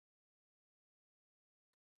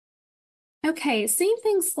Okay, seeing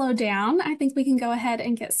things slow down, I think we can go ahead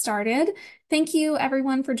and get started. Thank you,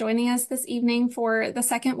 everyone, for joining us this evening for the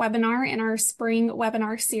second webinar in our spring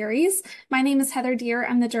webinar series. My name is Heather Deer.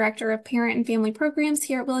 I'm the Director of Parent and Family Programs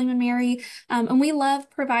here at William & Mary, and we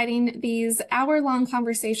love providing these hour-long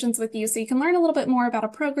conversations with you so you can learn a little bit more about a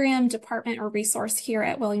program, department, or resource here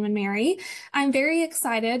at William & Mary. I'm very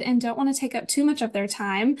excited and don't want to take up too much of their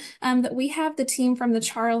time that we have the team from the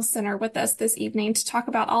Charles Center with us this evening to talk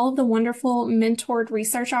about all of the wonderful mentored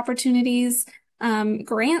research opportunities,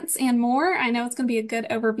 grants, and more. I know it's going to be a good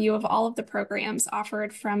overview of all of the programs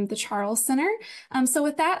offered from the Charles Center. So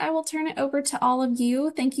with that, I will turn it over to all of you.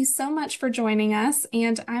 Thank you so much for joining us,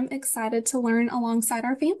 and I'm excited to learn alongside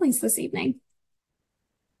our families this evening.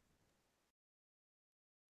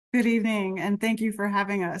 Good evening, and thank you for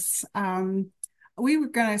having us. We were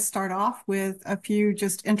going to start off with a few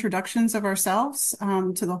just introductions of ourselves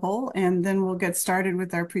to the whole, and then we'll get started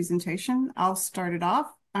with our presentation. I'll start it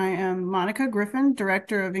off. I am Monica Griffin,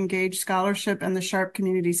 Director of Engaged Scholarship and the Sharp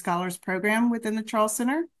Community Scholars Program within the Charles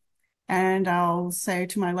Center. And I'll say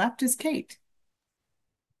to my left is Kate.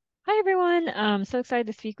 Hi, everyone. I'm so excited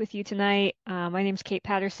to speak with you tonight. My name is Kate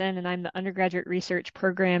Patterson, and I'm the Undergraduate Research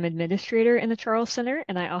Program Administrator in the Charles Center,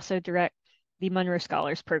 and I also direct the Monroe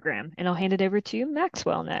Scholars Program. And I'll hand it over to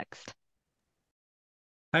Maxwell next.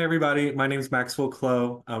 Hi, everybody. My name is Maxwell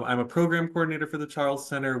Cloe. I'm a program coordinator for the Charles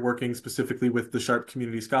Center, working specifically with the Sharp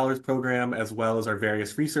Community Scholars Program, as well as our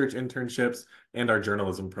various research internships and our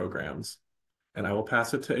journalism programs. And I will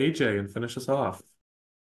pass it to AJ and finish us off.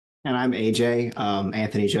 And I'm AJ,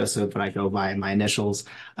 Anthony Joseph, but I go by my initials,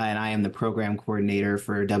 and I am the program coordinator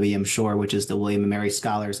for WM Shore, which is the William & Mary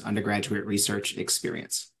Scholars Undergraduate Research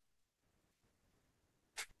Experience.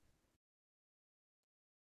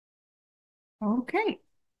 Okay,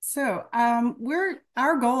 so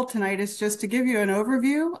our goal tonight is just to give you an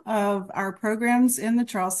overview of our programs in the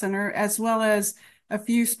Charles Center, as well as a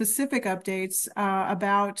few specific updates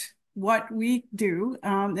about what we do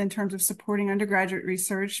in terms of supporting undergraduate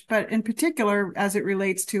research, but in particular as it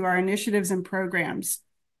relates to our initiatives and programs.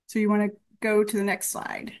 So you want to go to the next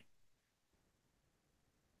slide.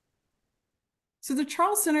 So the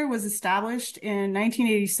Charles Center was established in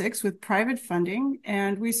 1986 with private funding,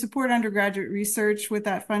 and we support undergraduate research with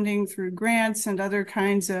that funding through grants and other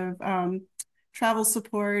kinds of travel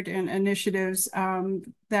support and initiatives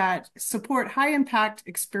that support high-impact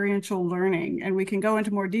experiential learning. And we can go into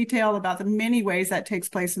more detail about the many ways that takes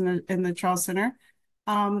place in the Charles Center.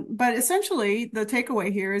 But essentially, the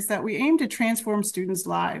takeaway here is that we aim to transform students'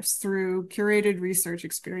 lives through curated research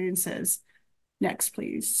experiences. Next,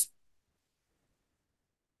 please.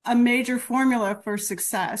 A major formula for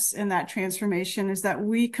success in that transformation is that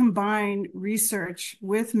we combine research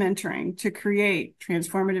with mentoring to create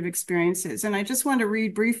transformative experiences. And I just want to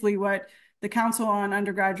read briefly what the Council on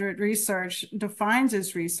Undergraduate Research defines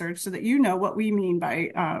as research so that you know what we mean by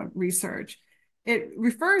research. It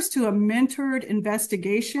refers to a mentored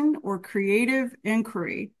investigation or creative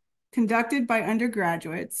inquiry conducted by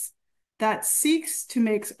undergraduates that seeks to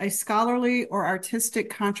make a scholarly or artistic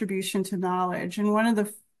contribution to knowledge. And one of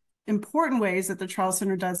the important ways that the Charles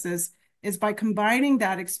Center does this is by combining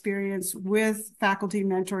that experience with faculty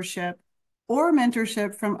mentorship or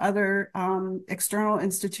mentorship from other external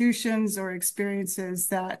institutions or experiences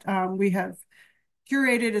that we have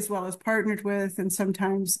curated as well as partnered with and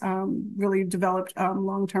sometimes really developed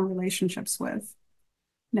long-term relationships with.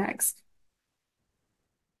 Next.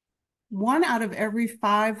 1 out of every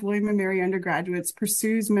 5 William & Mary undergraduates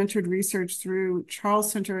pursues mentored research through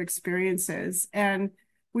Charles Center experiences. And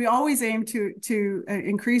we always aim to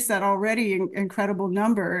increase that already incredible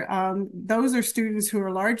number. Those are students who are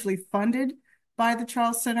largely funded by the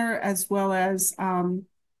Charles Center, as well as are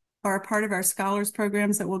a part of our scholars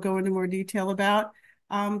programs that we'll go into more detail about.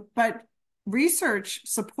 But research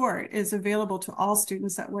support is available to all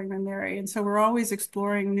students at William & Mary. And so we're always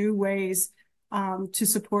exploring new ways to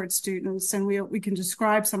support students. And we can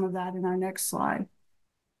describe some of that in our next slide.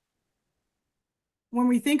 When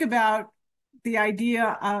we think about the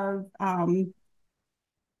idea of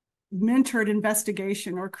mentored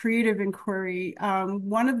investigation or creative inquiry,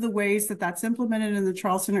 one of the ways that that's implemented in the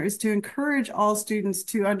Charles Center is to encourage all students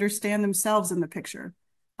to understand themselves in the picture,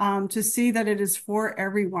 to see that it is for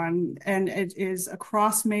everyone and it is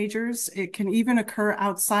across majors. It can even occur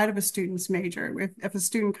outside of a student's major. If a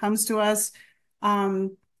student comes to us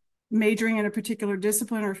majoring in a particular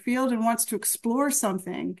discipline or field and wants to explore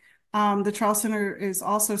something, the Charles Center is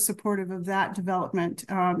also supportive of that development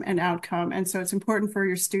and outcome. And so it's important for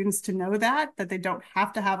your students to know that they don't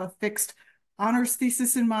have to have a fixed honors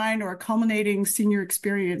thesis in mind or a culminating senior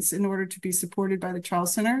experience in order to be supported by the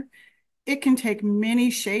Charles Center. it can take many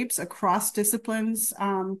shapes across disciplines.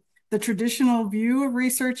 The traditional view of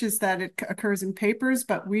research is that it occurs in papers,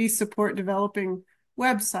 but we support developing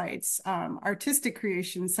websites, artistic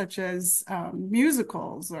creations such as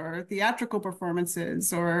musicals or theatrical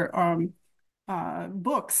performances or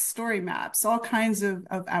books, story maps, all kinds of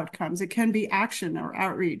outcomes. It can be action or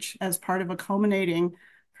outreach as part of a culminating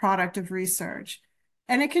product of research.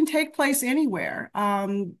 And it can take place anywhere.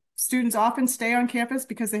 Students often stay on campus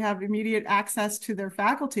because they have immediate access to their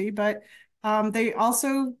faculty, but they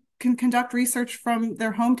also can conduct research from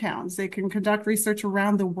their hometowns. They can conduct research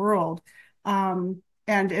around the world and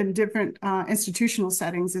in different institutional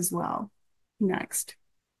settings as well. Next.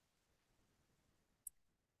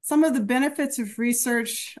 Some of the benefits of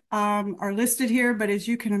research are listed here, but as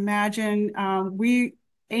you can imagine, we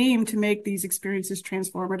aim to make these experiences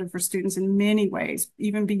transformative for students in many ways,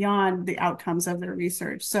 even beyond the outcomes of their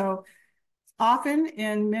research. So often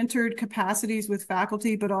in mentored capacities with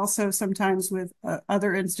faculty, but also sometimes with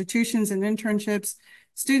other institutions and internships,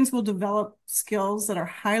 students will develop skills that are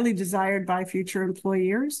highly desired by future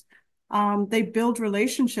employers. They build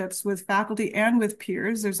relationships with faculty and with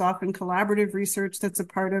peers. There's often collaborative research that's a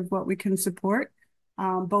part of what we can support,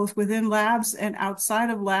 both within labs and outside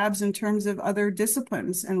of labs in terms of other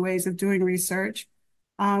disciplines and ways of doing research.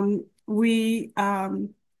 We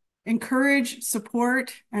encourage,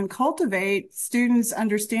 support, and cultivate students'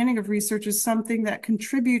 understanding of research as something that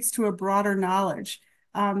contributes to a broader knowledge.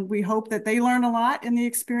 We hope that they learn a lot in the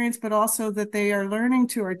experience, but also that they are learning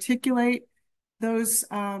to articulate those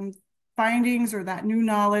findings or that new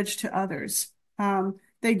knowledge to others.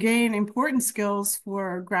 They gain important skills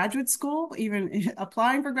for graduate school, even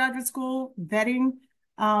applying for graduate school, vetting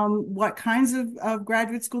what kinds of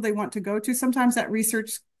graduate school they want to go to. Sometimes that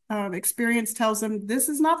research experience tells them, this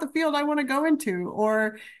is not the field I want to go into,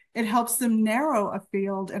 or it helps them narrow a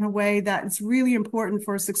field in a way that is really important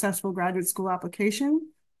for a successful graduate school application.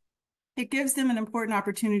 It gives them an important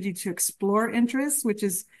opportunity to explore interests, which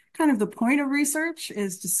is kind of the point of research,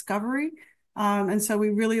 is discovery. And so we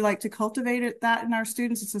really like to cultivate that in our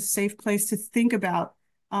students. It's a safe place to think about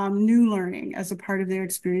new learning as a part of their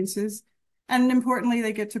experiences. And importantly,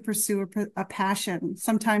 they get to pursue a passion.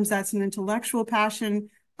 Sometimes that's an intellectual passion.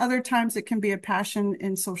 Other times it can be a passion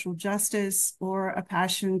in social justice or a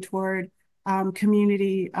passion toward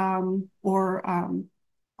community or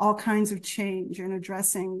all kinds of change and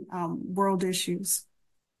addressing world issues.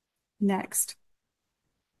 Next.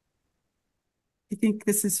 I think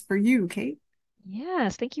this is for you, Kate.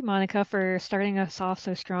 Yes, thank you, Monica, for starting us off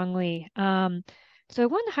so strongly. So I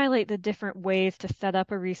want to highlight the different ways to set up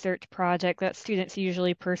a research project that students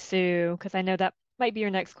usually pursue, because I know that might be your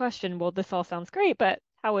next question. Well, this all sounds great, but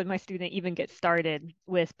how would my student even get started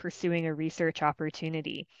with pursuing a research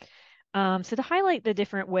opportunity? So to highlight the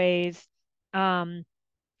different ways, a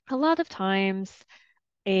lot of times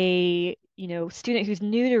a student who's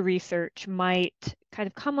new to research might kind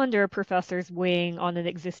of come under a professor's wing on an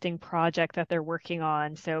existing project that they're working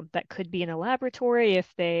on. So that could be in a laboratory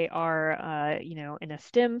if they are in a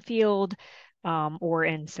STEM field or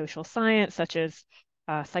in social science such as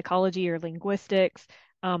psychology or linguistics.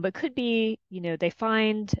 But could be, they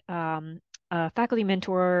find a faculty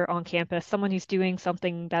mentor on campus, someone who's doing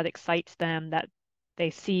something that excites them, that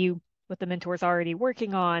they see what the mentor's already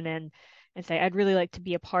working on, and say, I'd really like to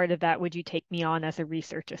be a part of that. Would you take me on as a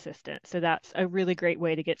research assistant? So that's a really great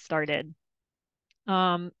way to get started.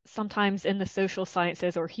 Sometimes in the social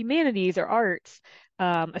sciences or humanities or arts,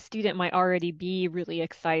 a student might already be really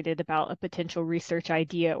excited about a potential research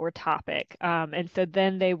idea or topic. And so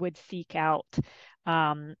then they would seek out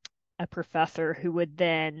a professor who would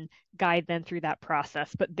then guide them through that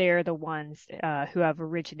process, but they're the ones who have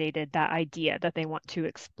originated that idea that they want to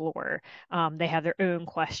explore. They have their own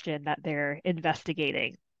question that they're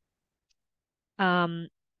investigating.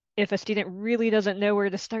 If a student really doesn't know where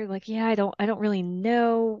to start, like, yeah, I don't really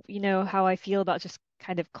know, how I feel about just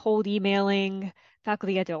kind of cold emailing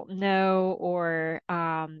faculty I don't know, or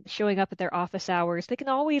showing up at their office hours, they can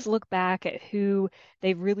always look back at who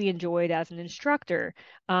they've really enjoyed as an instructor.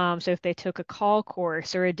 So if they took a call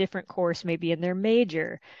course or a different course, maybe in their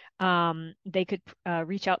major, they could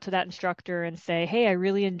reach out to that instructor and say, hey, I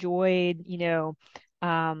really enjoyed,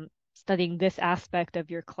 studying this aspect of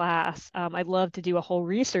your class. I'd love to do a whole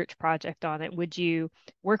research project on it. Would you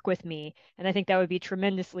work with me? And I think that would be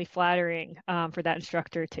tremendously flattering for that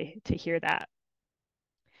instructor to hear that.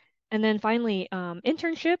 And then finally,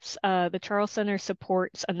 internships. The Charles Center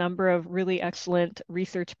supports a number of really excellent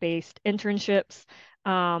research-based internships.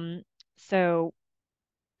 So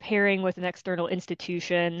pairing with an external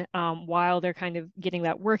institution while they're kind of getting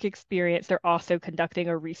that work experience, they're also conducting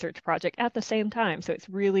a research project at the same time. So it's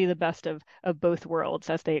really the best of both worlds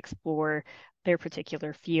as they explore their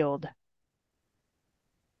particular field.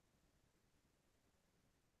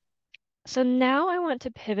 So now I want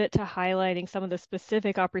to pivot to highlighting some of the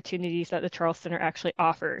specific opportunities that the Charles Center actually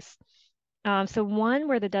offers. So one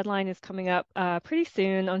where the deadline is coming up pretty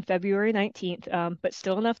soon on February 19th, but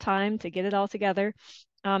still enough time to get it all together,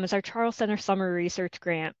 is our Charles Center Summer Research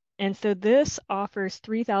Grant. And so this offers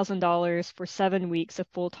 $3,000 for 7 weeks of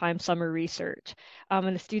full-time summer research.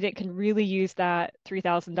 And the student can really use that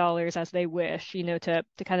 $3,000 as they wish, you know, to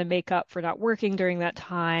kind of make up for not working during that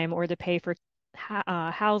time or to pay for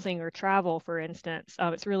housing or travel, for instance.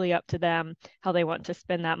 It's really up to them how they want to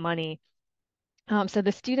spend that money. So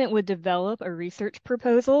the student would develop a research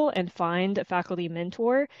proposal and find a faculty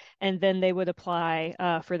mentor, and then they would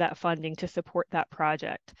apply for that funding to support that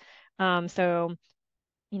project. So,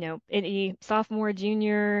 you know, any sophomore,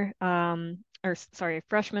 junior,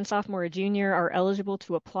 freshman, sophomore, or junior are eligible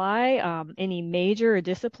to apply. Any major or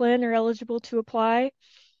discipline are eligible to apply.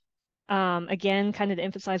 Again, kind of to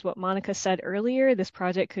emphasize what Monica said earlier, this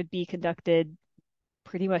project could be conducted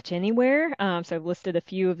pretty much anywhere. So I've listed a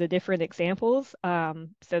few of the different examples.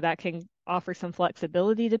 So that can offer some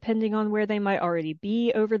flexibility depending on where they might already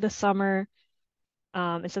be over the summer.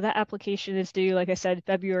 And so that application is due, like I said,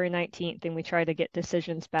 February 19th, and we try to get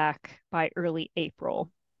decisions back by early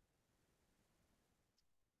April.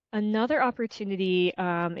 Another opportunity,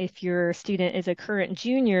 if your student is a current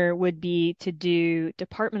junior, would be to do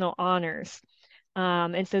departmental honors.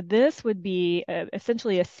 And so this would be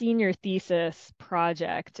essentially a senior thesis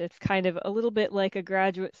project. It's kind of a little bit like a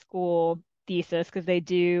graduate school thesis because they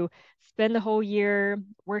do spend the whole year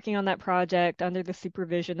working on that project under the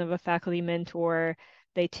supervision of a faculty mentor.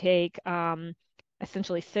 They take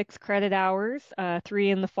essentially 6 credit hours,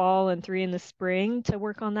 3 in the fall and 3 in the spring to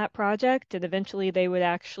work on that project. And eventually they would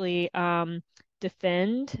actually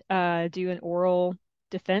defend, do an oral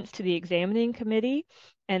defense to the examining committee.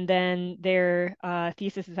 And then their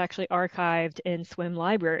thesis is actually archived in SWIM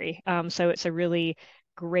library. So it's a really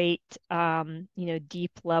great,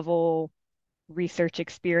 deep level research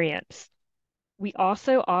experience. We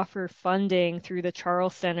also offer funding through the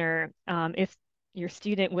Charles Center if your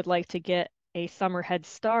student would like to get a summer head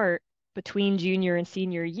start between junior and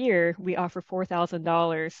senior year. We offer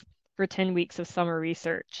 $4,000 for 10 weeks of summer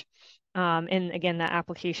research. And again, that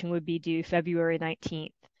application would be due February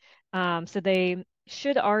 19th. So they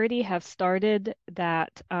should already have started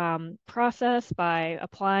that process by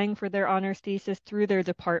applying for their honors thesis through their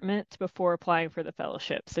department before applying for the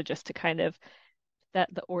fellowship. So just to kind of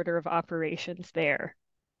set the order of operations there.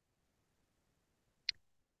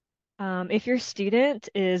 If your student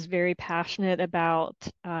is very passionate about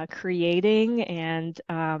creating and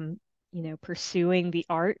pursuing the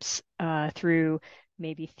arts through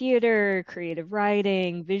maybe theater, creative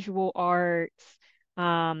writing, visual arts,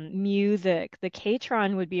 music, the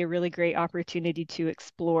K-tron would be a really great opportunity to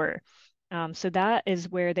explore. So that is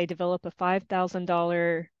where they develop a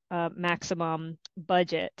 $5,000 maximum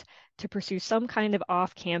budget to pursue some kind of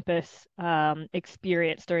off-campus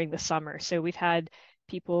experience during the summer. So we've had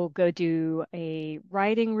people go do a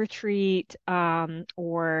writing retreat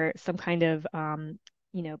or some kind of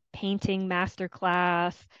painting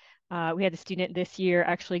masterclass. We had a student this year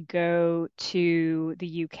actually go to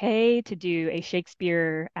the UK to do a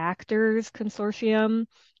Shakespeare Actors Consortium.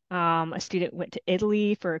 A student went to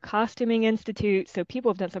Italy for a costuming institute. So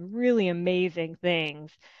people have done some really amazing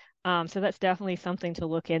things. So that's definitely something to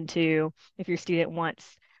look into if your student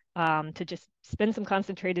wants to just spend some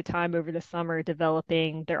concentrated time over the summer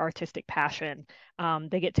developing their artistic passion.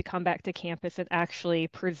 They get to come back to campus and actually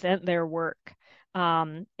present their work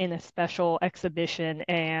in a special exhibition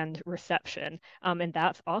and reception. And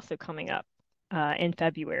that's also coming up in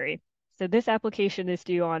February. So this application is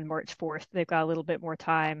due on March 4th. They've got a little bit more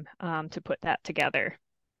time to put that together.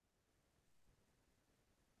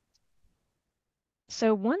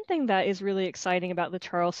 So one thing that is really exciting about the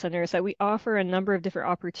Charles Center is that we offer a number of different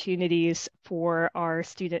opportunities for our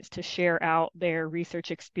students to share out their research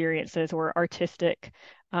experiences or artistic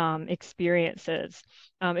experiences.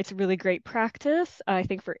 It's a really great practice, I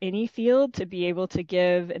think, for any field to be able to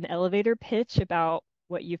give an elevator pitch about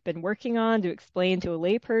what you've been working on, to explain to a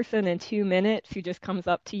layperson in 2 minutes who just comes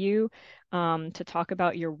up to you to talk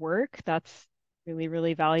about your work. That's really,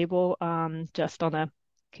 really valuable just on a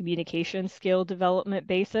communication skill development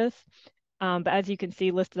basis. But as you can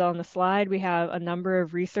see listed on the slide, we have a number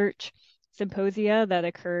of research symposia that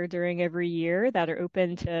occur during every year that are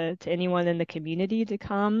open to anyone in the community to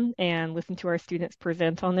come and listen to our students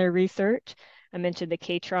present on their research. I mentioned the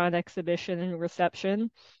K-tron exhibition and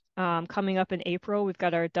reception. Coming up in April, we've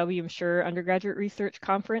got our W.M. Sure Undergraduate Research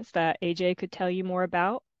Conference that AJ could tell you more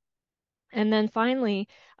about. And then finally,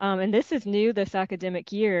 and this is new this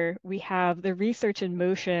academic year, we have the Research in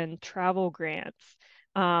Motion travel grants.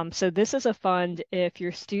 So this is a fund if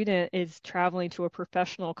your student is traveling to a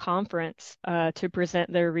professional conference to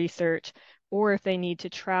present their research, or if they need to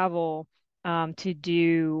travel to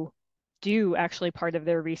do actually part of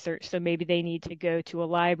their research. So maybe they need to go to a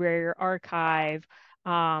library or archive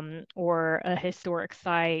or a historic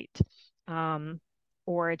site.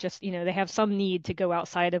 Or just, they have some need to go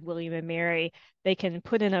outside of William and Mary, they can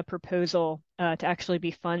put in a proposal to actually be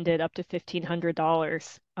funded up to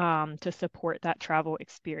 $1,500 to support that travel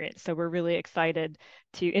experience. So we're really excited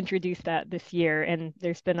to introduce that this year, and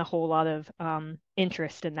there's been a whole lot of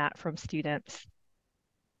interest in that from students.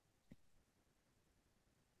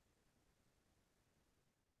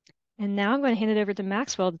 And now I'm going to hand it over to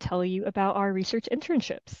Maxwell to tell you about our research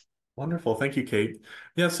internships. Wonderful. Thank you, Kate.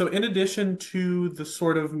 Yeah, so in addition to the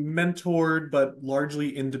sort of mentored but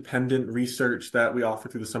largely independent research that we offer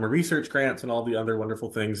through the summer research grants and all the other wonderful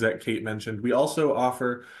things that Kate mentioned, we also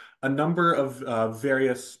offer a number of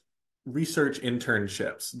various research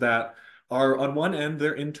internships that are, on one end,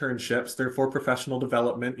 they're internships. They're for professional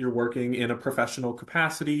development. You're working in a professional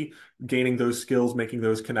capacity, gaining those skills, making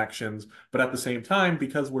those connections. But at the same time,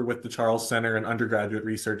 because we're with the Charles Center and undergraduate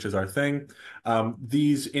research is our thing,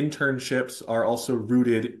 these internships are also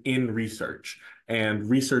rooted in research, and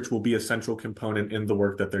research will be a central component in the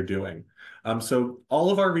work that they're doing. So all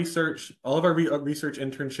of our research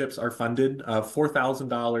internships are funded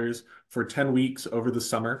 $4,000 for 10 weeks over the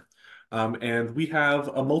summer. And we have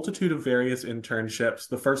a multitude of various internships.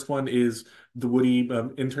 The first one is the Woody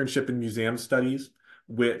Internship in Museum Studies,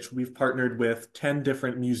 which we've partnered with 10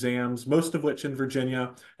 different museums, most of which in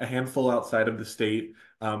Virginia, a handful outside of the state,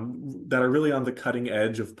 that are really on the cutting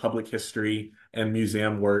edge of public history and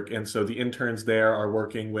museum work. And so the interns there are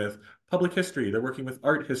working with public history, they're working with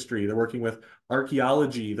art history, they're working with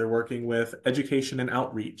archaeology, they're working with education and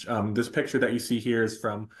outreach. This picture that you see here is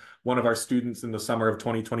from one of our students in the summer of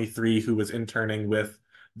 2023 who was interning with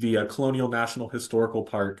the Colonial National Historical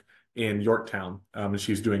Park in Yorktown, and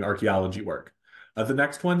she's doing archaeology work. The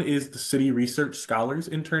next one is the City Research Scholars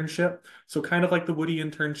Internship. So kind of like the Woody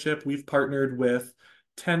internship, we've partnered with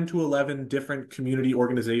 10 to 11 different community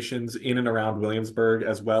organizations in and around Williamsburg,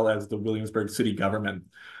 as well as the Williamsburg city government,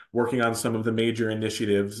 working on some of the major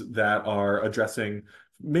initiatives that are addressing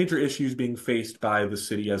major issues being faced by the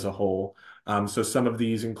city as a whole. So some of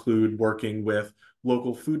these include working with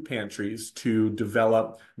local food pantries to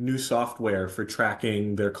develop new software for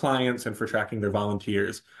tracking their clients and for tracking their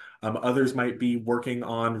volunteers. Others might be working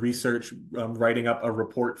on research, writing up a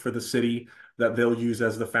report for the city that they'll use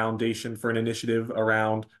as the foundation for an initiative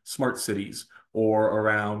around smart cities or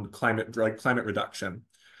around climate reduction.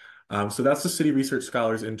 So that's the City Research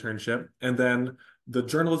Scholars Internship. And then the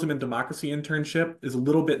Journalism and Democracy Internship is a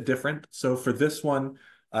little bit different. So for this one,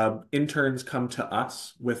 interns come to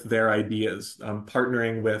us with their ideas,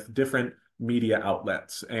 partnering with different media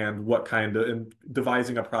outlets and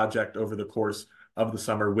devising a project over the course of the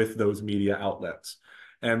summer with those media outlets.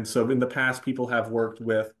 And so in the past, people have worked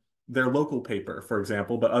with their local paper, for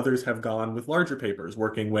example, but others have gone with larger papers,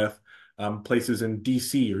 working with places in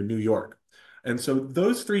DC or New York. And so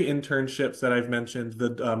those three internships that I've mentioned,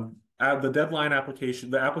 the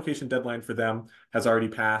application deadline for them has already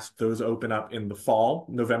passed. Those open up in the fall,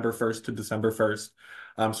 November 1st to December 1st.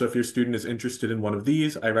 So if your student is interested in one of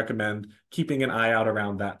these, I recommend keeping an eye out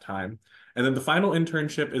around that time. And then the final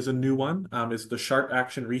internship is a new one. It's the Sharp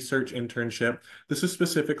Action Research Internship. This is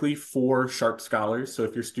specifically for Sharp Scholars. So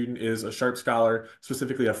if your student is a Sharp Scholar,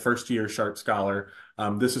 specifically a first-year Sharp Scholar,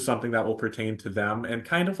 this is something that will pertain to them. And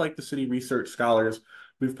kind of like the City Research Scholars,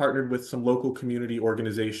 we've partnered with some local community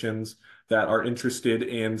organizations that are interested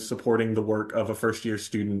in supporting the work of a first-year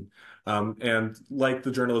student. And like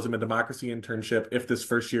the Journalism and Democracy Internship, if this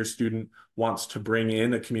first-year student wants to bring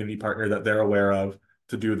in a community partner that they're aware of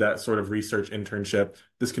to do that sort of research internship,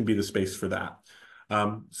 this can be the space for that.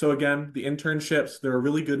 So again, the internships, they're a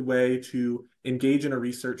really good way to engage in a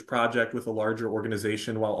research project with a larger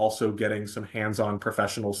organization while also getting some hands-on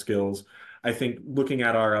professional skills. I think looking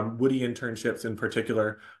at our Woody internships in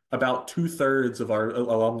particular, about 2/3 of our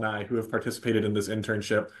alumni who have participated in this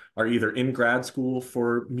internship are either in grad school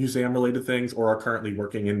for museum-related things or are currently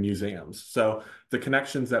working in museums. So the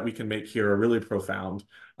connections that we can make here are really profound,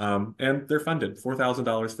 and they're funded.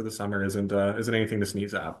 $4,000 for the summer isn't anything to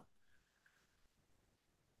sneeze at.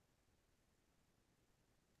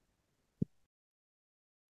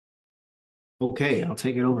 Okay, I'll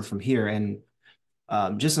take it over from here. And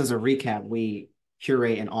just as a recap, we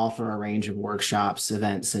curate and offer a range of workshops,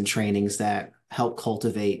 events, and trainings that help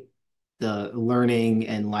cultivate the learning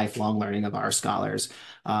and lifelong learning of our scholars.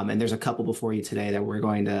 And there's a couple before you today that we're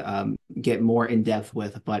going to get more in depth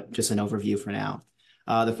with, but just an overview for now.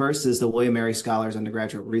 The first is the William Mary Scholars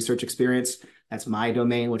Undergraduate Research Experience. That's my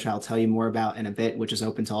domain, which I'll tell you more about in a bit, which is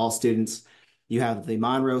open to all students. You have the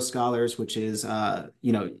Monroe Scholars, which is,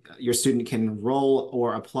 your student can enroll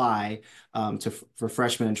or apply for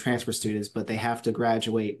freshmen and transfer students, but they have to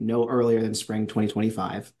graduate no earlier than spring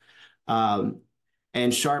 2025.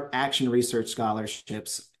 And Sharp Action Research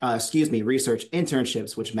Scholarships, research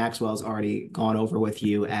internships, which Maxwell's already gone over with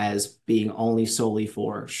you as being only solely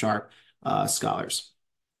for Sharp scholars.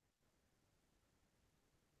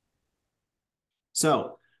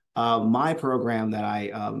 So my program that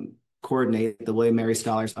I coordinate, the William Mary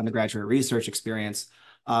Scholars Undergraduate Research Experience,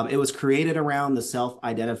 it was created around the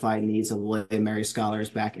self-identified needs of William Mary Scholars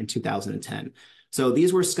back in 2010. So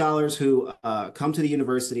these were scholars who come to the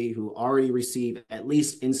university who already receive at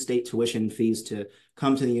least in-state tuition fees to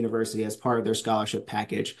come to the university as part of their scholarship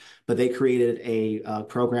package, but they created a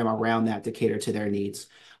program around that to cater to their needs.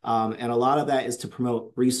 And a lot of that is to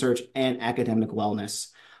promote research and academic wellness.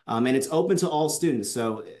 And it's open to all students.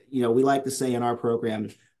 So, we like to say in our program,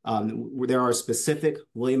 there are specific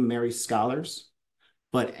William Mary Scholars,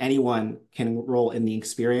 but anyone can enroll in the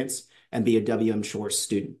experience and be a WM Shore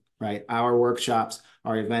student, right? Our workshops,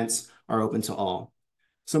 our events are open to all.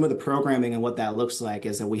 Some of the programming and what that looks like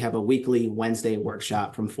is that we have a weekly Wednesday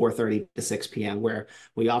workshop from 4:30 to 6 p.m. where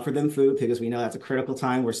we offer them food because we know that's a critical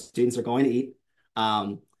time where students are going to eat.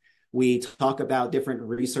 We talk about different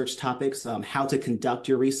research topics, how to conduct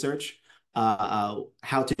your research, how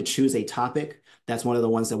to choose a topic. That's one of the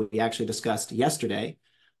ones that we actually discussed yesterday.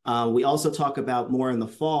 We also talk about more in the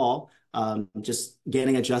fall, just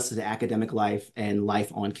getting adjusted to academic life and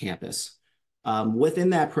life on campus.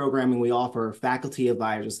 Within that programming, we offer faculty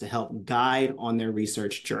advisors to help guide on their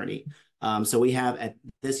research journey. So we have at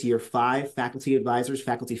this year 5 faculty advisors,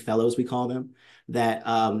 faculty fellows, we call them, that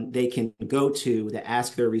they can go to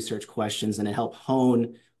ask their research questions and to help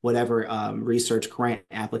hone whatever research grant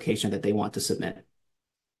application that they want to submit.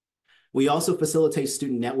 We also facilitate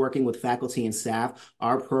student networking with faculty and staff.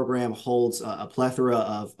 Our program holds a plethora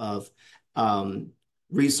of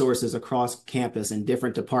resources across campus and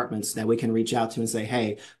different departments that we can reach out to and say,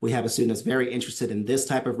 hey, we have a student that's very interested in this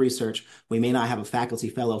type of research. We may not have a faculty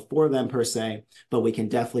fellow for them per se, but we can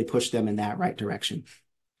definitely push them in that right direction.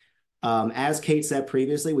 As Kate said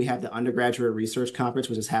previously, we have the Undergraduate Research Conference,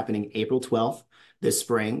 which is happening April 12th this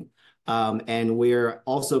spring. And we're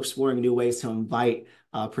also exploring new ways to invite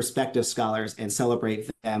prospective scholars and celebrate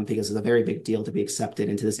them because it's a very big deal to be accepted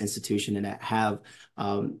into this institution and to have,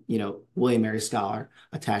 William Mary Scholar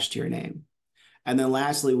attached to your name. And then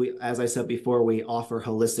lastly, as I said before, we offer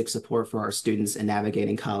holistic support for our students in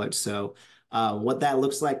navigating college. So what that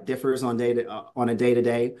looks like differs on a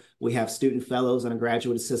day-to-day. We have student fellows and a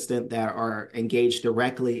graduate assistant that are engaged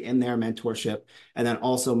directly in their mentorship. And then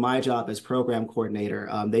also my job as program coordinator.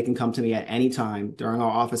 They can come to me at any time during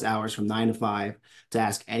our office hours from 9 to 5 to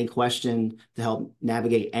ask any question, to help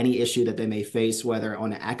navigate any issue that they may face, whether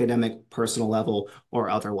on an academic, personal level, or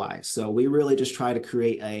otherwise. So we really just try to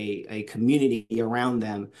create a community around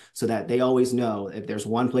them so that they always know if there's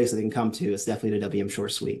one place that they can come to, it's definitely the WM Shore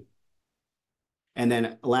Suite. And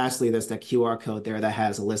then lastly, there's that QR code there that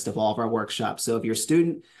has a list of all of our workshops. So if your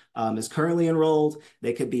student is currently enrolled,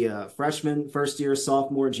 they could be a freshman, first year,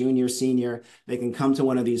 sophomore, junior, senior. They can come to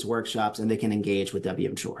one of these workshops and they can engage with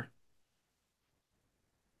WM Shore.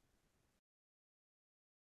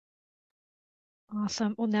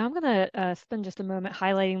 Awesome. Well, now I'm going to spend just a moment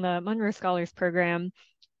highlighting the Monroe Scholars Program.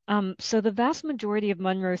 So the vast majority of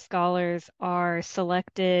Monroe Scholars are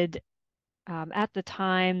selected at the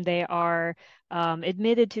time they are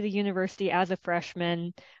admitted to the university as a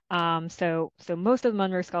freshman. So most of the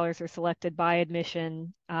Monroe Scholars are selected by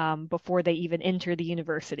admission before they even enter the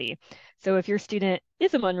university. So if your student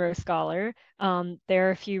is a Monroe Scholar, there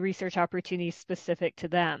are a few research opportunities specific to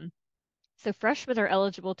them. So freshmen are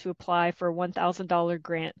eligible to apply for a $1,000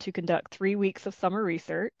 grant to conduct 3 weeks of summer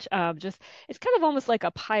research. It's kind of almost like a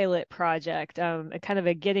pilot project, a kind of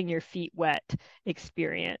a getting your feet wet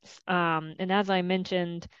experience. And as I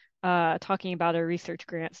mentioned, talking about our research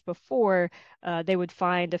grants before, they would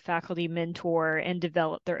find a faculty mentor and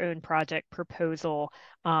develop their own project proposal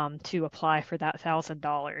to apply for that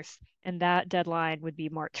 $1,000. And that deadline would be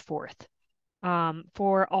March 4th.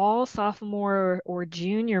 For all sophomore or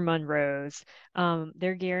junior Monroes,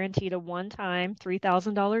 they're guaranteed a one-time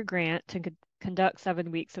 $3,000 grant to conduct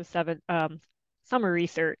 7 weeks of summer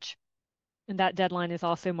research. And that deadline is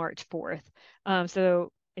also March 4th.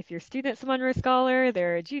 So if your student's a Monroe Scholar,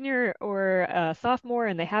 they're a junior or a sophomore,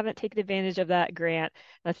 and they haven't taken advantage of that grant,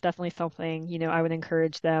 that's definitely something, I would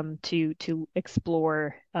encourage them to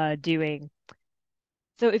explore doing.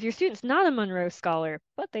 So if your student's not a Monroe Scholar,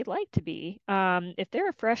 but they'd like to be, if they're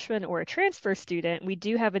a freshman or a transfer student, we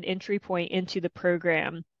do have an entry point into the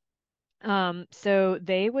program. So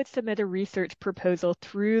they would submit a research proposal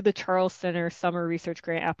through the Charles Center Summer Research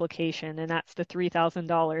Grant application, and that's the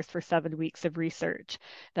 $3,000 for 7 weeks of research.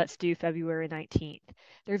 That's due February 19th.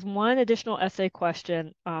 There's one additional essay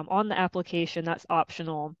question on the application that's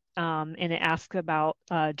optional, and it asks about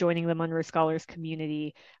joining the Monroe Scholars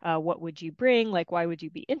community. What would you bring? Like, why would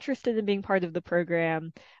you be interested in being part of the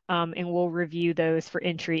program? And we'll review those for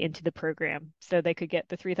entry into the program. So they could get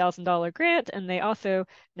the $3,000 grant, and they also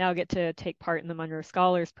now get to take part in the Monroe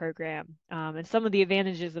Scholars Program. And some of the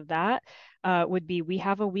advantages of that would be we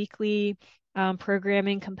have a weekly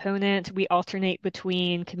programming component. We alternate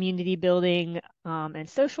between community building and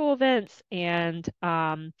social events and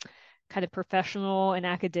kind of professional and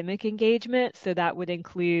academic engagement. So that would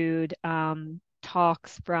include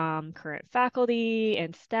talks from current faculty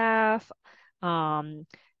and staff,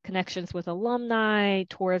 connections with alumni,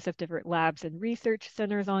 tours of different labs and research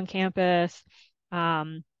centers on campus.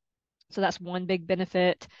 So that's one big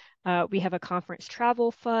benefit. We have a conference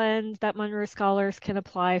travel fund that Monroe Scholars can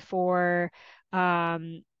apply for.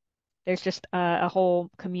 There's just a whole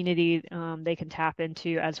community they can tap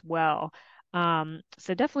into as well.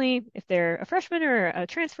 So definitely, if they're a freshman or a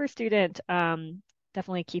transfer student,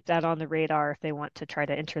 definitely keep that on the radar if they want to try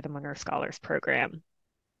to enter the Monroe Scholars Program.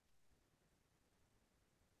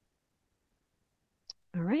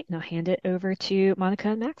 All right, now hand it over to Monica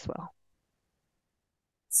and Maxwell.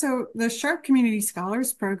 So the Sharp Community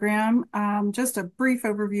Scholars Program, just a brief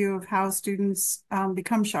overview of how students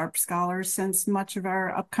become Sharp Scholars, since much of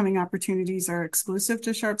our upcoming opportunities are exclusive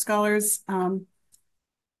to Sharp Scholars.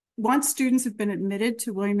 Once students have been admitted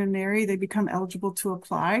to William & Mary, they become eligible to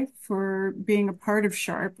apply for being a part of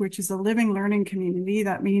Sharp, which is a living learning community.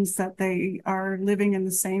 That means that they are living in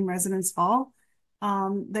the same residence hall.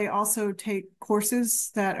 They also take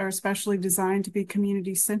courses that are specially designed to be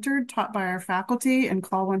community-centered, taught by our faculty, and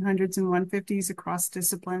call 100s and 150s across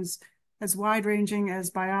disciplines as wide-ranging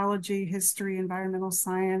as biology, history, environmental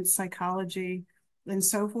science, psychology, and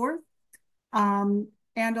so forth.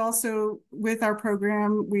 And also with our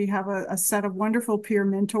program, we have a set of wonderful peer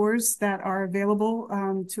mentors that are available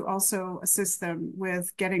to also assist them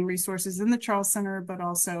with getting resources in the Charles Center, but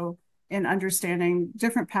also in understanding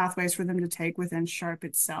different pathways for them to take within Sharp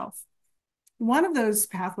itself. One of those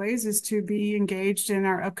pathways is to be engaged in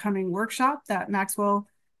our upcoming workshop that Maxwell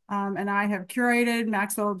and I have curated.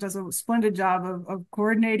 Maxwell does a splendid job of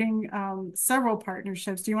coordinating several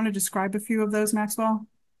partnerships. Do you want to describe a few of those, Maxwell?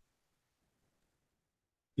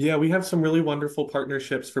 Yeah, we have some really wonderful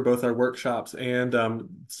partnerships for both our workshops and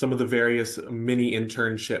some of the various mini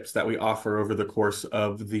internships that we offer over the course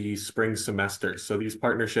of the spring semester. So these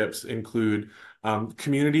partnerships include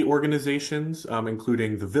community organizations,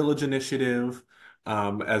 including the Village Initiative,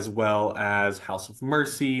 as well as House of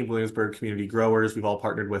Mercy, Williamsburg Community Growers, we've all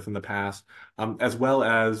partnered with in the past, as well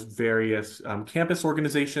as various campus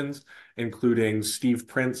organizations, including Steve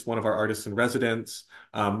Prince, one of our artists in residence,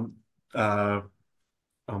 oh,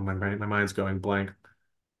 my mind's going blank.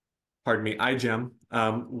 Pardon me, iGEM,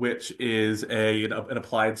 which is an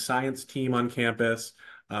applied science team on campus,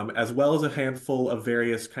 as well as a handful of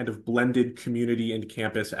various kind of blended community and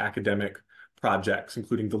campus academic projects,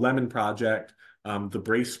 including the Lemon Project, the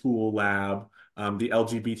Brace School Lab, the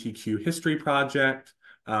LGBTQ History Project,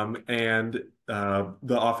 and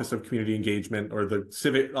the Office of Community Engagement, or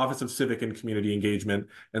the Office of Civic and Community Engagement,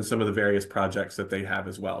 and some of the various projects that they have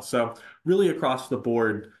as well. So really across the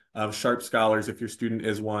board of Sharp Scholars, if your student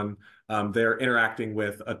is one, they're interacting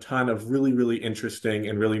with a ton of really, really interesting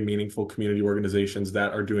and really meaningful community organizations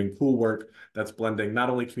that are doing cool work that's blending not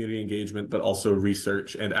only community engagement, but also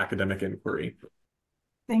research and academic inquiry.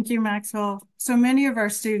 Thank you, Maxwell. So many of our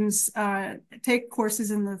students take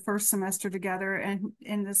courses in the first semester together, and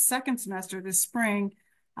in the second semester this spring,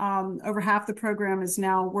 over half the program is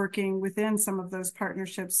now working within some of those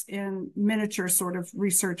partnerships in miniature sort of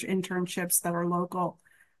research internships that are local.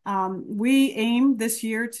 We aim this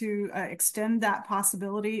year to extend that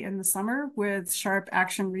possibility in the summer with Sharp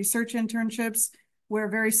Action Research internships, where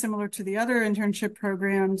very similar to the other internship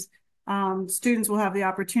programs, students will have the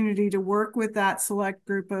opportunity to work with that select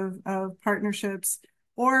group of partnerships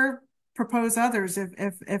or propose others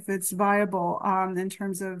if it's viable in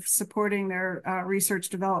terms of supporting their research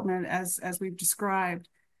development as we've described.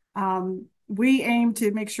 we aim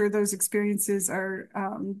to make sure those experiences are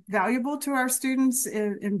valuable to our students,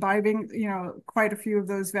 imbibing, quite a few of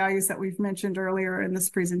those values that we've mentioned earlier in this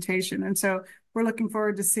presentation. And so we're looking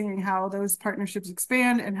forward to seeing how those partnerships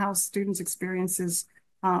expand and how students' experiences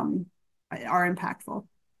are impactful.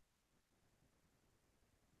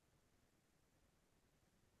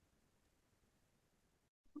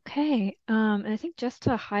 Okay, and I think just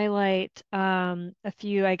to highlight a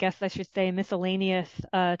few, I guess I should say, miscellaneous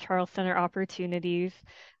Charles Center opportunities,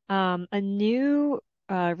 a new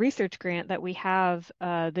research grant that we have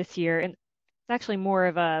this year, and it's actually more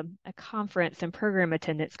of a conference and program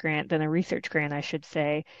attendance grant than a research grant, I should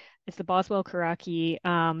say. It's the Boswell Karaki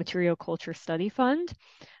Material Culture Study Fund.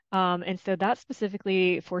 And so that's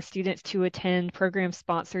specifically for students to attend programs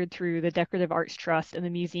sponsored through the Decorative Arts Trust and the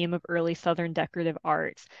Museum of Early Southern Decorative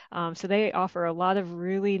Arts. So they offer a lot of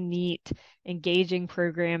really neat, engaging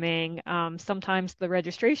programming. Sometimes the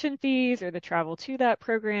registration fees or the travel to that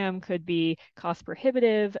program could be cost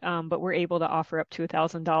prohibitive, but we're able to offer up to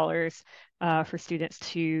 $1,000 for students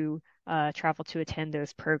to travel to attend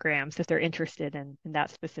those programs if they're interested in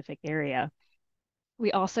that specific area.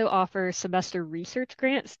 We also offer semester research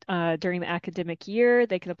grants during the academic year.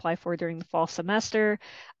 They can apply for during the fall semester.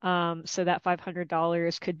 So that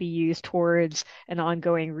 $500 could be used towards an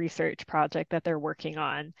ongoing research project that they're working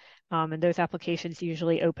on. And those applications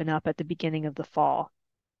usually open up at the beginning of the fall.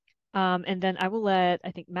 And then I will let, I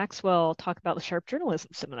think, Maxwell talk about the Sharp Journalism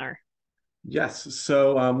Seminar. Yes.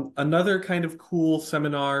 So another kind of cool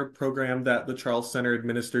seminar program that the Charles Center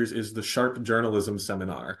administers is the Sharp Journalism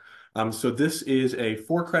Seminar. So this is a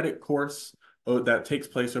 4-credit course that takes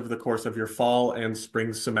place over the course of your fall and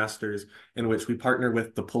spring semesters, in which we partner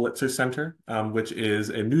with the Pulitzer Center, which is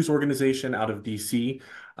a news organization out of DC.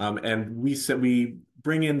 And we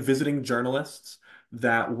bring in visiting journalists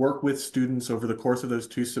that work with students over the course of those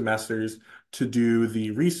 2 semesters to do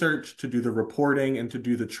the research, to do the reporting, and to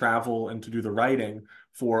do the travel and to do the writing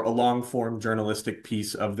for a long-form journalistic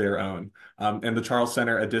piece of their own. And the Charles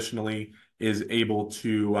Center additionally is able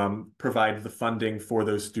to provide the funding for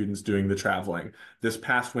those students doing the traveling. This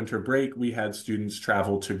past winter break, we had students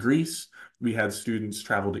travel to Greece, we had students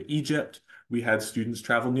travel to Egypt, we had students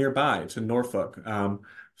travel nearby to Norfolk,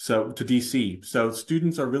 so to DC. So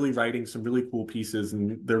students are really writing some really cool pieces,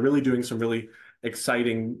 and they're really doing some really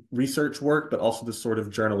exciting research work, but also this sort of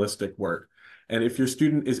journalistic work. And if your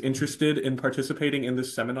student is interested in participating in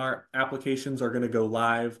this seminar, applications are going to go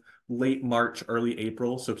live late March, early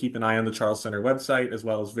April. So keep an eye on the Charles Center website, as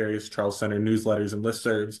well as various Charles Center newsletters and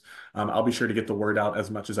listservs. I'll be sure to get the word out as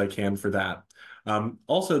much as I can for that.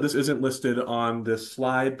 Also, this isn't listed on this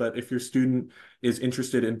slide, but if your student is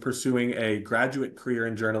interested in pursuing a graduate career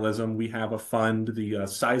in journalism, we have a fund, the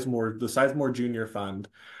Sizemore Junior Fund,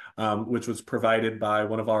 which was provided by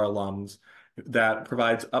one of our alums, that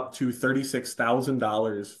provides up to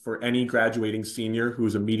 $36,000 for any graduating senior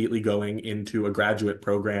who's immediately going into a graduate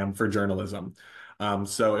program for journalism.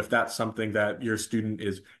 So if that's something that your student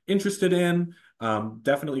is interested in,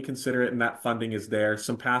 definitely consider it, and that funding is there.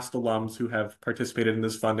 Some past alums who have participated in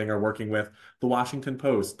this funding are working with the Washington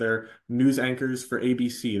Post. They're news anchors for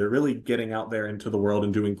ABC. They're really getting out there into the world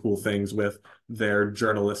and doing cool things with their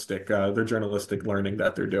journalistic learning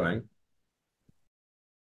that they're doing.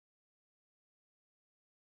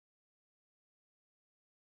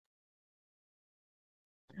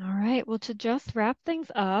 All right, well, to just wrap things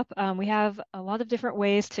up, we have a lot of different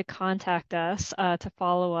ways to contact us to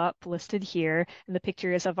follow up listed here. And the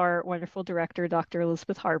picture is of our wonderful director, Dr.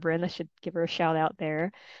 Elizabeth Harbron. I should give her a shout out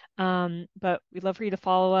there. But we'd love for you to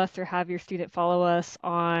follow us or have your student follow us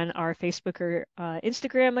on our Facebook or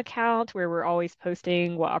Instagram account, where we're always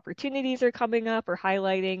posting what opportunities are coming up or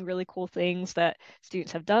highlighting really cool things that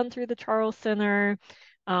students have done through the Charles Center.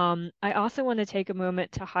 I also want to take a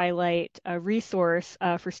moment to highlight a resource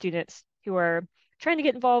for students who are trying to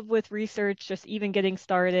get involved with research, just even getting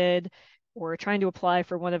started, or trying to apply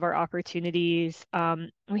for one of our opportunities.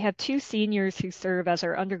 We have 2 seniors who serve as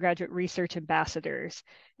our undergraduate research ambassadors,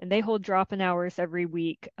 and they hold drop-in hours every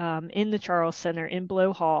week in the Charles Center in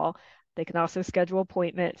Blow Hall. They can also schedule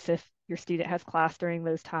appointments if your student has class during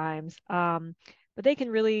those times. But they can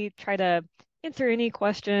really try to answer any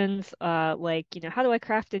questions like, how do I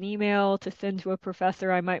craft an email to send to a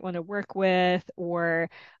professor I might want to work with?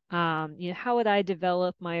 Or, how would I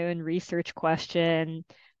develop my own research question?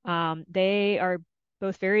 They are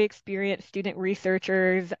both very experienced student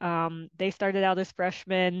researchers. They started out as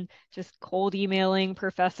freshmen, just cold emailing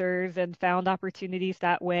professors and found opportunities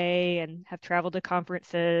that way, and have traveled to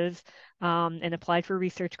conferences and applied for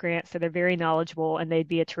research grants. So they're very knowledgeable, and they'd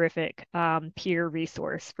be a terrific peer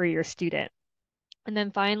resource for your student. And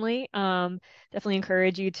then finally, definitely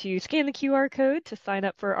encourage you to scan the QR code to sign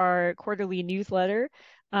up for our quarterly newsletter,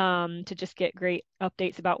 to just get great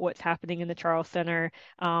updates about what's happening in the Charles Center.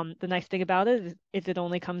 The nice thing about it is it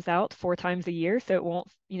only comes out 4 times a year, so it won't,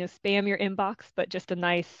 spam your inbox, but just a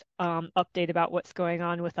nice update about what's going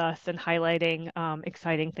on with us and highlighting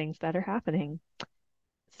exciting things that are happening.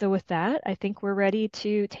 So with that, I think we're ready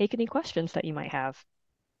to take any questions that you might have.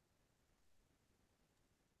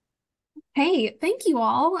 Hey, thank you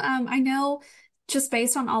all. I know just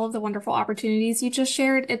based on all of the wonderful opportunities you just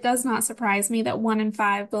shared, it does not surprise me that 1 in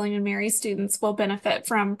 5 William and Mary students will benefit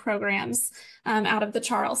from programs out of the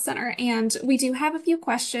Charles Center. And we do have a few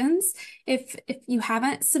questions. If you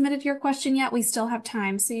haven't submitted your question yet, we still have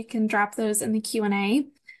time, so you can drop those in the Q&A.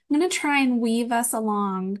 I'm going to try and weave us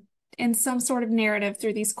along in some sort of narrative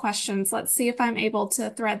through these questions. Let's see if I'm able to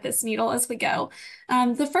thread this needle as we go.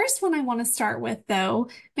 The first one I want to start with, though,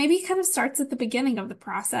 maybe kind of starts at the beginning of the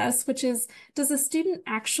process, which is, does a student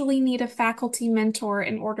actually need a faculty mentor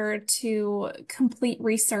in order to complete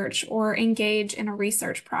research or engage in a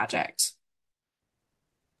research project?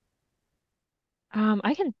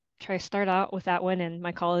 I can try to start out with that one, and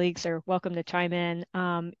my colleagues are welcome to chime in.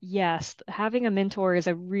 Yes, having a mentor is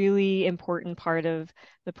a really important part of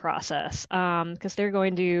the process, because they're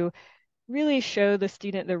going to really show the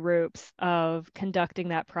student the ropes of conducting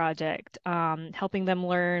that project, helping them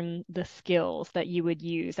learn the skills that you would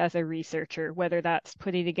use as a researcher, whether that's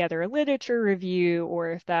putting together a literature review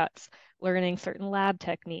or if that's learning certain lab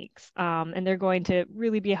techniques. And they're going to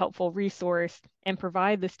really be a helpful resource and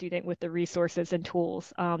provide the student with the resources and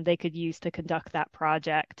tools they could use to conduct that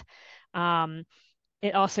project.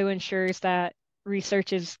 It also ensures that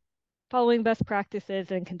research is following best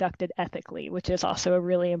practices and conducted ethically, which is also a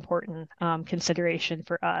really important consideration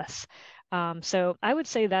for us. So I would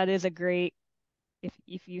say that is a great,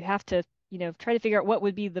 if you have to, try to figure out what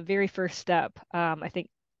would be the very first step, I think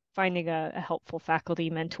finding a helpful faculty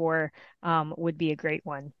mentor would be a great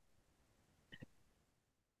one.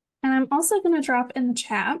 And I'm also going to drop in the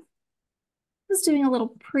chat. I was doing a little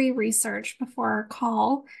pre-research before our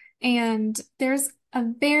call, and there's a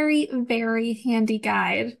very, very handy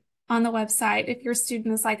guide on the website if your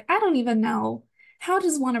student is like, I don't even know, how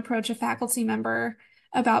does one approach a faculty member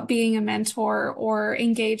about being a mentor or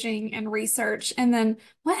engaging in research? And then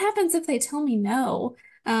what happens if they tell me no?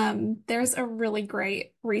 There's a really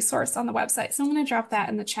great resource on the website. So I'm going to drop that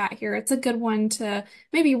in the chat here. It's a good one to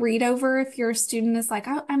maybe read over if your student is like,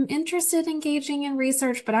 I'm interested in engaging in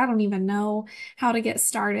research, but I don't even know how to get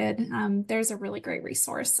started. There's a really great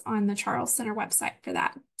resource on the Charles Center website for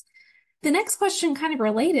that. The next question, kind of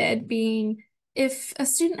related, being if a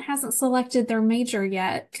student hasn't selected their major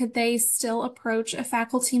yet, could they still approach a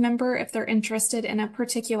faculty member if they're interested in a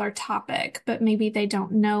particular topic, but maybe they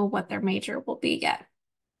don't know what their major will be yet?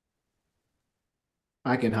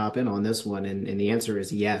 I can hop in on this one, and the answer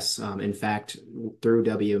is yes. In fact, through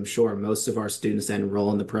WM Shore, most of our students that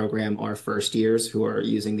enroll in the program are first years who are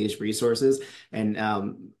using these resources, and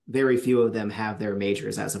very few of them have their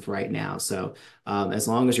majors as of right now. So as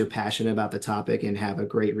long as you're passionate about the topic and have a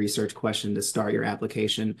great research question to start your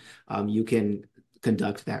application, you can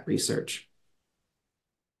conduct that research.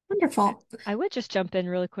 Wonderful. I would just jump in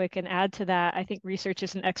really quick and add to that. I think research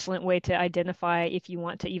is an excellent way to identify if you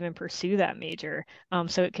want to even pursue that major.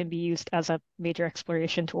 So it can be used as a major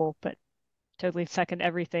exploration tool, but totally second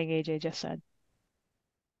everything AJ just said.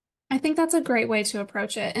 I think that's a great way to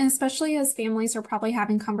approach it. And especially as families are probably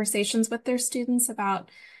having conversations with their students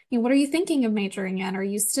about, what are you thinking of majoring in? Are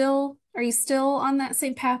you still on that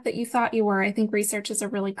same path that you thought you were? I think research is a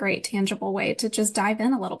really great, tangible way to just dive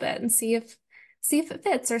in a little bit and see if it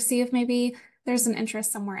fits or see if maybe there's an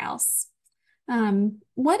interest somewhere else.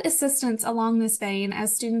 What assistance along this vein,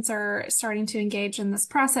 as students are starting to engage in this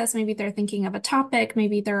process, maybe they're thinking of a topic,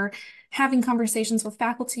 maybe they're having conversations with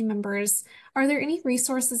faculty members, are there any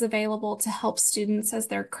resources available to help students as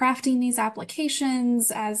they're crafting these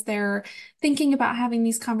applications, as they're thinking about having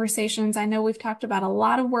these conversations? I know we've talked about a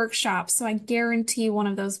lot of workshops, so I guarantee one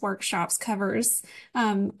of those workshops covers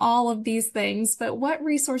all of these things, but what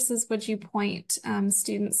resources would you point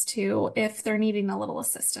students to if they're needing a little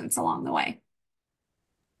assistance along the way?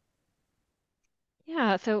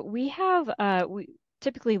 Yeah, so we have we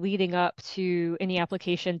typically leading up to any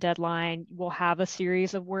application deadline, we'll have a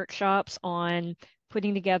series of workshops on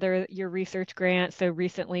putting together your research grant. So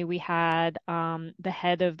recently we had the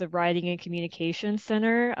head of the Writing and Communication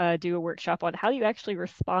Center do a workshop on how do you actually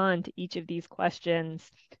respond to each of these questions.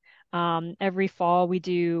 Every fall we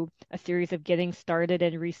do a series of getting started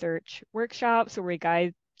in research workshops where we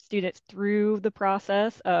guide students through the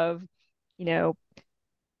process of,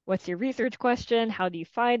 what's your research question? How do you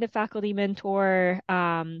find a faculty mentor?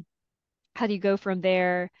 How do you go from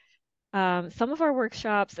there? Some of our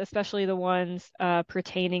workshops, especially the ones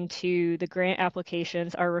pertaining to the grant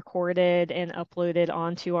applications, are recorded and uploaded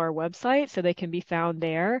onto our website so they can be found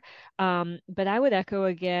there. But I would echo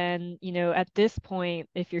again, at this point,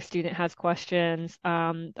 if your student has questions,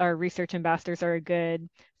 our research ambassadors are a good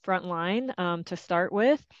front line to start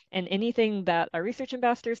with. And anything that our research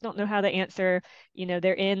ambassadors don't know how to answer,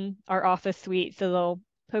 they're in our office suite, so they'll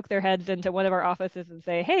poke their heads into one of our offices and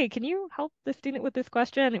say, "Hey, can you help the student with this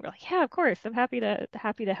question?" And we're like, "Yeah, of course. I'm happy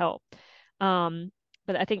to help."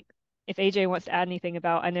 But I think if AJ wants to add anything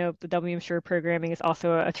about, I know the WM Sure programming is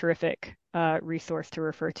also a terrific resource to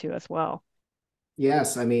refer to as well.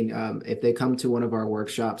 Yes, I mean, if they come to one of our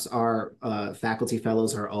workshops, our faculty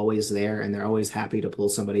fellows are always there, and they're always happy to pull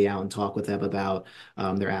somebody out and talk with them about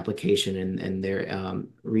their application and their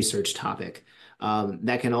research topic.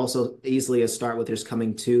 That can also easily start with just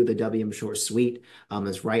coming to the WM Shore suite.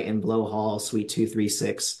 It's right in Blow Hall, Suite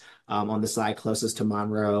 236, on the side closest to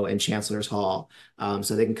Monroe and Chancellor's Hall.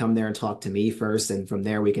 So they can come there and talk to me first, and from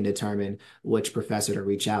there we can determine which professor to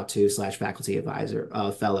reach out to / faculty advisor,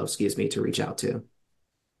 fellow, excuse me, to reach out to.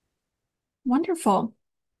 Wonderful.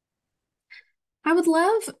 I would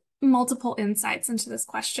love multiple insights into this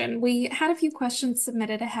question. We had a few questions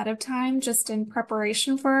submitted ahead of time just in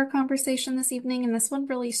preparation for our conversation this evening, and this one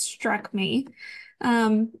really struck me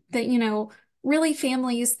that, really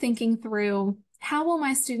families thinking through how will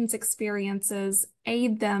my students' experiences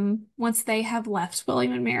aid them once they have left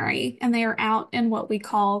William and Mary and they are out in what we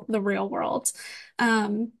call the real world.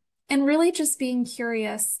 And really just being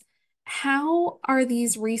curious, how are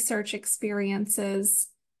these research experiences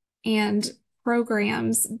and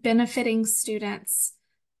programs benefiting students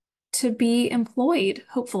to be employed,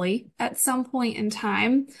 hopefully, at some point in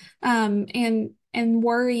time, and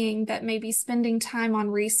worrying that maybe spending time on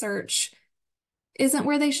research isn't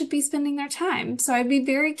where they should be spending their time. So I'd be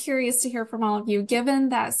very curious to hear from all of you, given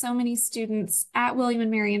that so many students at William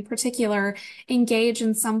and Mary in particular engage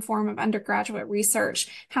in some form of undergraduate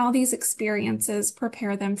research, how these experiences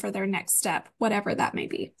prepare them for their next step, whatever that may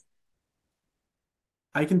be.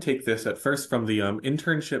 I can take this at first from the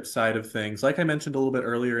internship side of things. Like I mentioned a little bit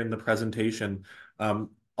earlier in the presentation, a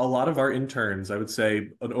lot of our interns, I would say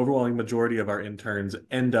an overwhelming majority of our interns,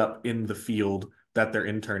 end up in the field that they're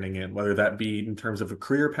interning in, whether that be in terms of a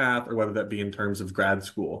career path or whether that be in terms of grad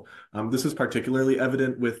school. This is particularly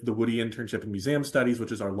evident with the Woody Internship in Museum Studies,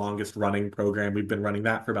 which is our longest running program. We've been running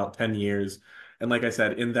that for about 10 years. And like I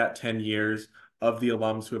said, in that 10 years of the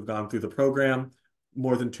alums who have gone through the program,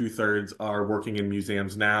 more than 2/3 are working in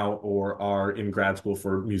museums now or are in grad school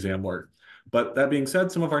for museum work. But that being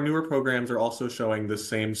said, some of our newer programs are also showing the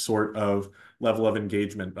same sort of level of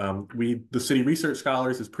engagement. The City Research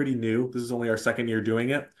Scholars is pretty new. This is only our second year doing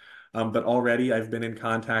it. But already I've been in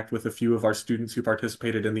contact with a few of our students who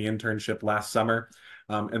participated in the internship last summer.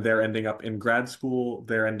 And they're ending up in grad school.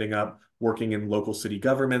 They're ending up working in local city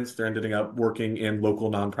governments. They're ending up working in local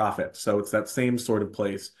nonprofits. So it's that same sort of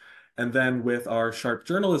place. And then with our Sharp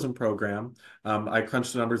journalism program, I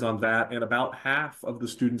crunched the numbers on that, and about half of the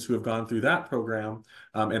students who have gone through that program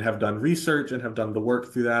and have done research and have done the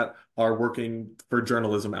work through that are working for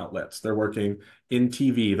journalism outlets. They're working in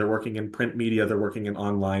TV, they're working in print media, they're working in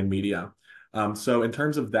online media. So in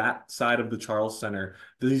terms of that side of the Charles Center,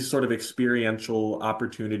 these sort of experiential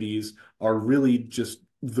opportunities are really just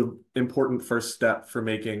the important first step for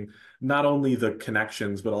making not only the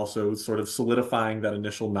connections, but also sort of solidifying that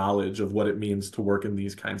initial knowledge of what it means to work in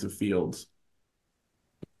these kinds of fields.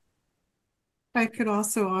 I could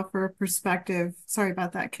also offer a perspective. Sorry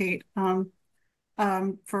about that, Kate.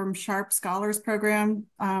 From Sharp Scholars Program,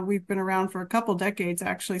 we've been around for a couple decades,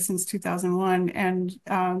 actually, since 2001, and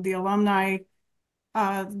the alumni,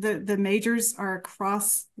 the majors are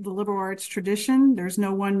across the liberal arts tradition. There's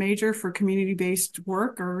no one major for community-based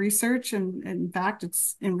work or research, and in fact,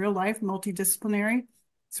 it's in real life multidisciplinary.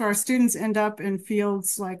 So our students end up in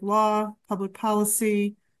fields like law, public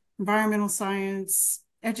policy, environmental science,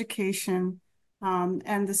 education,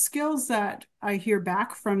 and the skills that I hear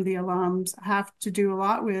back from the alums have to do a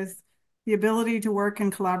lot with the ability to work in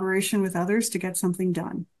collaboration with others to get something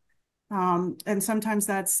done. And sometimes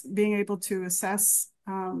that's being able to assess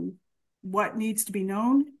what needs to be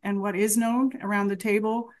known and what is known around the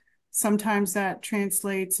table. Sometimes that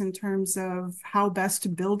translates in terms of how best to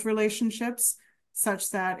build relationships such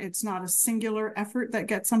that it's not a singular effort that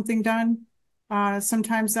gets something done.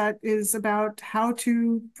 Sometimes that is about how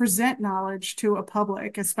to present knowledge to a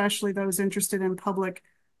public, especially those interested in public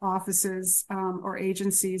offices or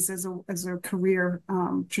agencies as a career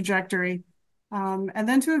trajectory. and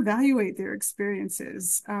then to evaluate their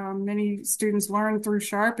experiences. Many students learn through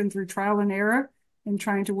SHARP and through trial and error and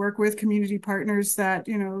trying to work with community partners that,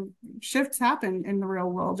 shifts happen in the real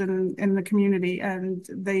world and in the community, and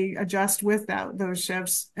they adjust with those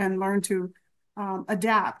shifts and learn to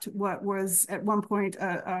adapt what was at one point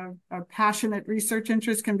a passionate research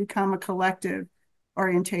interest can become a collective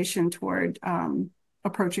orientation toward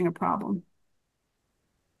approaching a problem.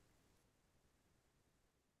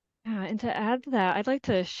 Yeah, and to add to that, I'd like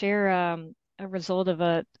to share a result of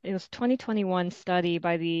it was 2021 study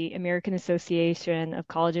by the American Association of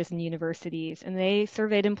Colleges and Universities, and they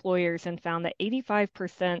surveyed employers and found that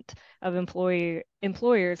 85% of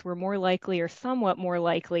employers were more likely or somewhat more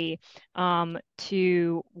likely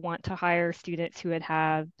to want to hire students who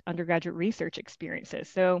had undergraduate research experiences.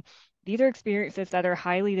 So these are experiences that are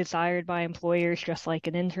highly desired by employers, just like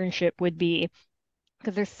an internship would be,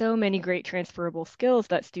 because there's so many great transferable skills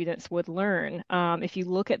that students would learn. If you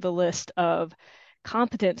look at the list of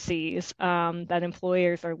competencies that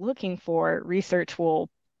employers are looking for, research will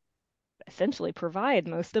essentially provide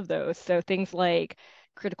most of those. So things like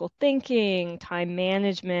critical thinking, time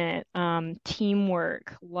management,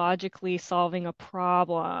 teamwork, logically solving a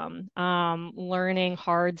problem, learning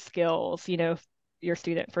hard skills. If your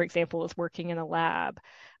student, for example, is working in a lab.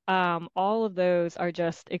 All of those are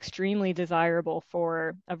just extremely desirable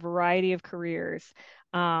for a variety of careers.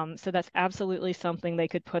 So that's absolutely something they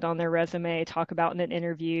could put on their resume, talk about in an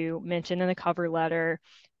interview, mention in a cover letter.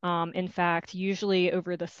 In fact, usually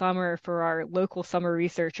over the summer for our local summer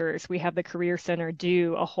researchers, we have the Career Center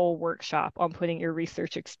do a whole workshop on putting your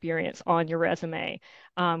research experience on your resume,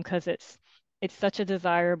 because it's such a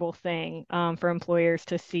desirable thing for employers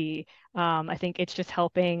to see. I think it's just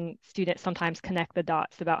helping students sometimes connect the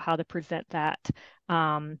dots about how to present that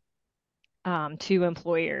to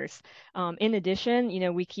employers. In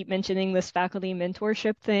addition, we keep mentioning this faculty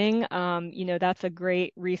mentorship thing. That's a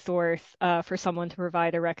great resource for someone to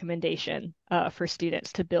provide a recommendation for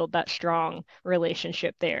students to build that strong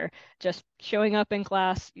relationship there. Just showing up in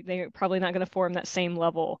class, they're probably not going to form that same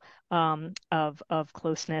level of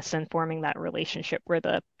closeness and forming that relationship where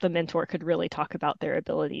the mentor could really talk about their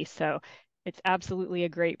abilities. So it's absolutely a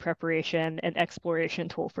great preparation and exploration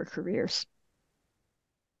tool for careers.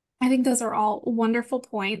 I think those are all wonderful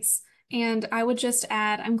points. And I would just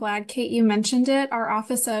add, I'm glad, Kate, you mentioned it. Our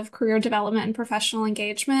Office of Career Development and Professional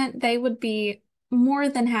Engagement, they would be more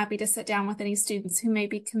than happy to sit down with any students who may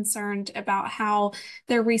be concerned about how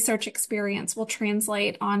their research experience will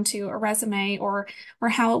translate onto a resume or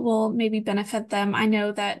how it will maybe benefit them. I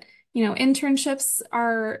know that, internships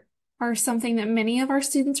are something that many of our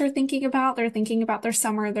students are thinking about. They're thinking about their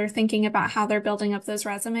summer. They're thinking about how they're building up those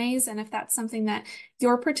resumes. And if that's something that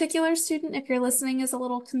your particular student, if you're listening, is a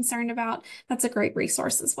little concerned about, that's a great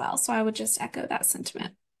resource as well. So I would just echo that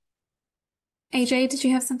sentiment. AJ, did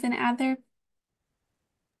you have something to add there?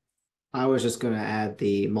 I was just going to add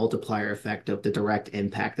the multiplier effect of the direct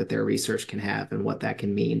impact that their research can have and what that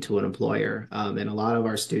can mean to an employer. And a lot of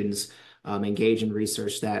our students engage in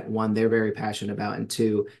research that, one, they're very passionate about, and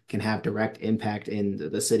two, can have direct impact in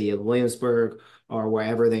the city of Williamsburg or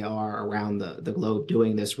wherever they are around the globe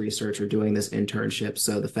doing this research or doing this internship.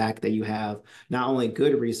 So the fact that you have not only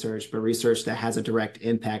good research, but research that has a direct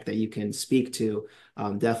impact that you can speak to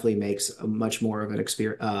definitely makes a much more of an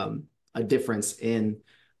experience, a difference in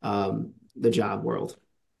the job world.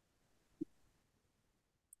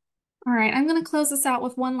 All right, I'm going to close this out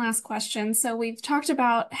with one last question. So we've talked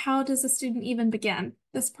about how does a student even begin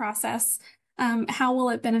this process? How will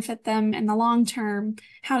it benefit them in the long term?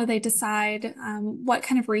 How do they decide what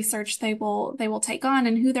kind of research they will take on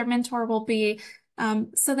and who their mentor will be?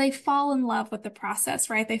 So they fall in love with the process,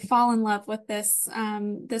 right? They fall in love with this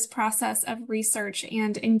process of research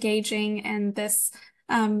and engaging in this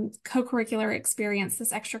co-curricular experience,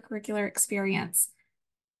 this extracurricular experience.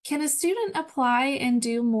 Can a student apply and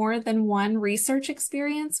do more than one research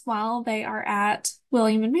experience while they are at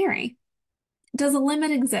William and Mary? Does a limit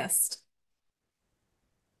exist?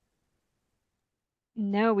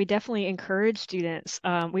 No, we definitely encourage students.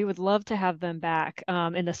 We would love to have them back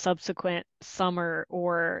in the subsequent summer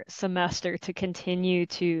or semester to continue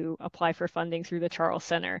to apply for funding through the Charles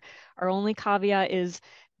Center. Our only caveat is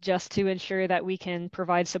just to ensure that we can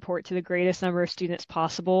provide support to the greatest number of students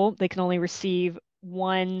possible. They can only receive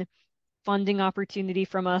one funding opportunity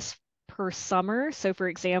from us per summer. So for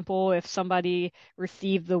example, if somebody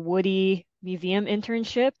received the Woody Museum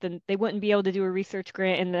internship, then they wouldn't be able to do a research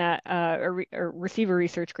grant in that or receive a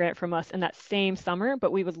research grant from us in that same summer,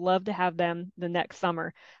 but we would love to have them the next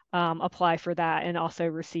summer apply for that and also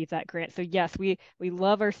receive that grant. So yes, we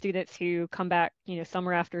love our students who come back,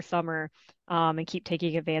 summer after summer, and keep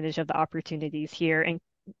taking advantage of the opportunities here and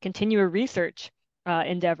continue a research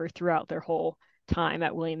endeavor throughout their whole time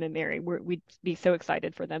at William and Mary. We'd be so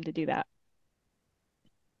excited for them to do that.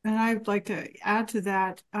 And I'd like to add to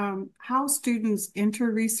that, how students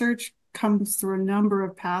enter research comes through a number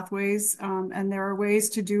of pathways, and there are ways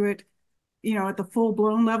to do it, at the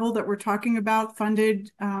full-blown level that we're talking about,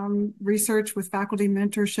 funded research with faculty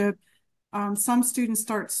mentorship. Some students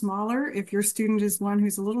start smaller. If your student is one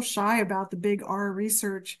who's a little shy about the big R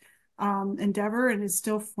research endeavor and is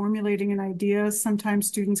still formulating an idea, sometimes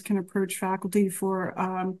students can approach faculty for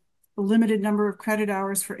a limited number of credit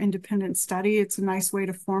hours for independent study. It's a nice way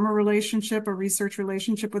to form a relationship, a research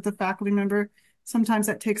relationship with a faculty member. Sometimes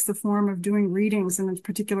that takes the form of doing readings in a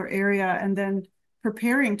particular area and then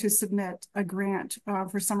preparing to submit a grant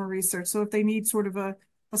for summer research. So if they need sort of a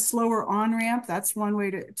slower on-ramp, that's one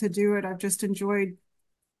way to do it. I've just enjoyed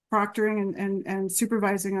proctoring and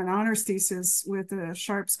supervising an honors thesis with a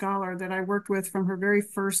Sharp scholar that I worked with from her very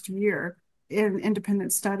first year in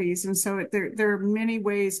independent studies. And so there are many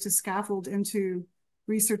ways to scaffold into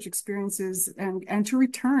research experiences and to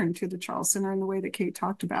return to the Charles Center in the way that Kate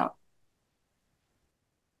talked about.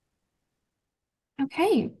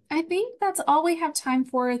 Okay, I think that's all we have time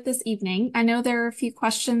for this evening. I know there are a few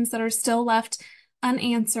questions that are still left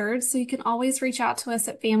unanswered, so you can always reach out to us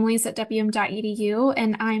at families@wm.edu,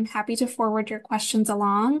 and I'm happy to forward your questions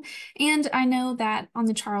along. And I know that on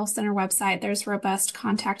the Charles Center website, there's robust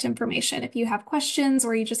contact information if you have questions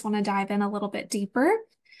or you just want to dive in a little bit deeper.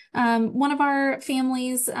 One of our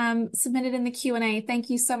families submitted in the Q&A,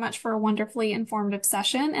 thank you so much for a wonderfully informative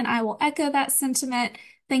session, and I will echo that sentiment.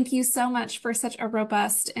 Thank you so much for such a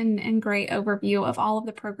robust and great overview of all of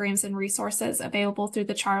the programs and resources available through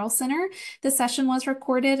the Charles Center. The session was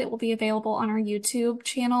recorded. It will be available on our YouTube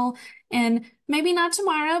channel, and maybe not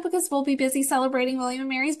tomorrow because we'll be busy celebrating William and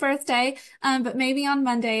Mary's birthday, but maybe on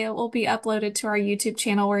Monday it will be uploaded to our YouTube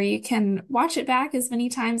channel where you can watch it back as many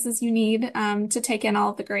times as you need to take in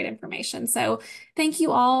all of the great information. So thank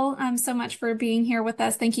you all so much for being here with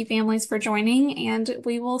us. Thank you, families, for joining, and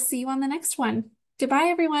we will see you on the next one. Goodbye,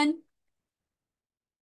 everyone.